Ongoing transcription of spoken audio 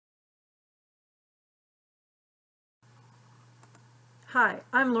Hi,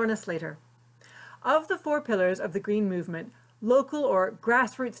 I'm Lorna Slater. Of the four pillars of the Green movement, local or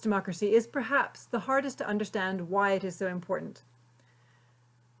grassroots democracy is perhaps the hardest to understand why it is so important.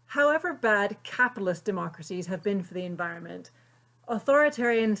 However bad capitalist democracies have been for the environment,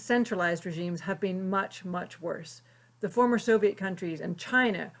 authoritarian centralized regimes have been much, much worse. The former Soviet countries and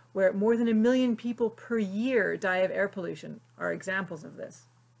China, where more than 1 million people per year die of air pollution, are examples of this.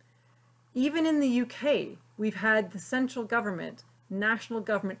 Even in the UK, we've had the central government, national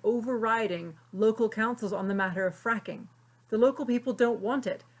government overriding local councils on the matter of fracking. The local people don't want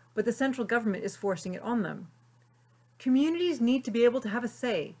it, but the central government is forcing it on them. Communities need to be able to have a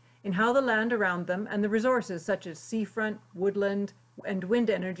say in how the land around them and the resources such as seafront, woodland, and wind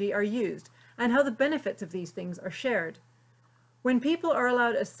energy are used, and how the benefits of these things are shared. When people are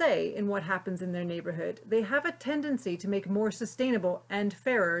allowed a say in what happens in their neighborhood, they have a tendency to make more sustainable and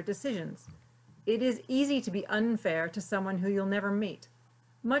fairer decisions. It is easy to be unfair to someone who you'll never meet.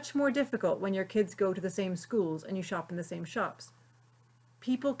 Much more difficult when your kids go to the same schools and you shop in the same shops.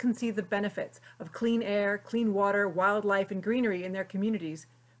 People can see the benefits of clean air, clean water, wildlife, and greenery in their communities,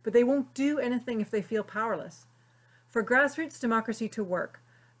 but they won't do anything if they feel powerless. For grassroots democracy to work,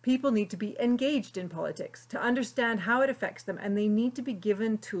 people need to be engaged in politics, to understand how it affects them, and they need to be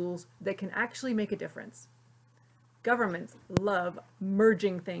given tools that can actually make a difference. Governments love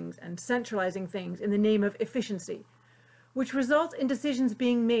merging things and centralizing things in the name of efficiency, which results in decisions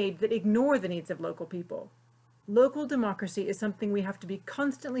being made that ignore the needs of local people. Local democracy is something we have to be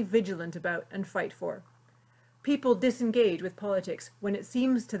constantly vigilant about and fight for. People disengage with politics when it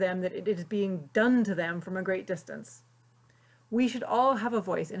seems to them that it is being done to them from a great distance. We should all have a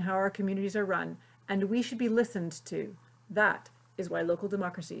voice in how our communities are run, and we should be listened to. That is why local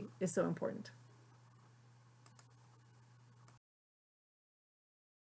democracy is so important.